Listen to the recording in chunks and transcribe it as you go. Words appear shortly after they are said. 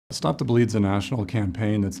Stop the Bleed's a national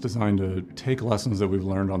campaign that's designed to take lessons that we've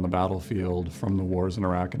learned on the battlefield from the wars in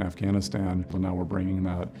Iraq and Afghanistan, and now we're bringing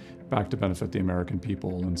that back to benefit the American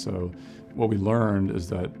people. And so what we learned is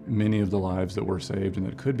that many of the lives that were saved and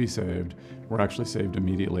that could be saved were actually saved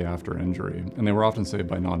immediately after injury, and they were often saved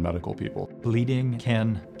by non-medical people. Bleeding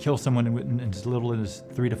can kill someone in as little as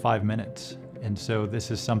 3 to 5 minutes. And so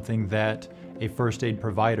this is something that a first aid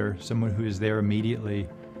provider, someone who is there immediately,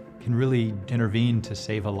 can really intervene to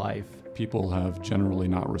save a life. People have generally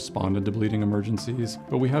not responded to bleeding emergencies,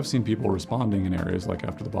 but we have seen people responding in areas like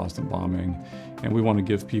after the Boston bombing, and we want to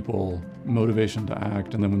give people motivation to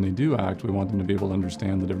act, and then when they do act, we want them to be able to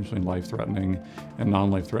understand the difference between life-threatening and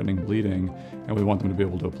non-life-threatening bleeding, and we want them to be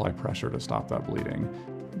able to apply pressure to stop that bleeding.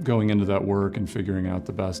 Going into that work and figuring out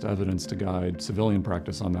the best evidence to guide civilian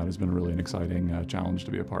practice on that has been really an exciting challenge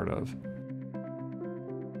to be a part of.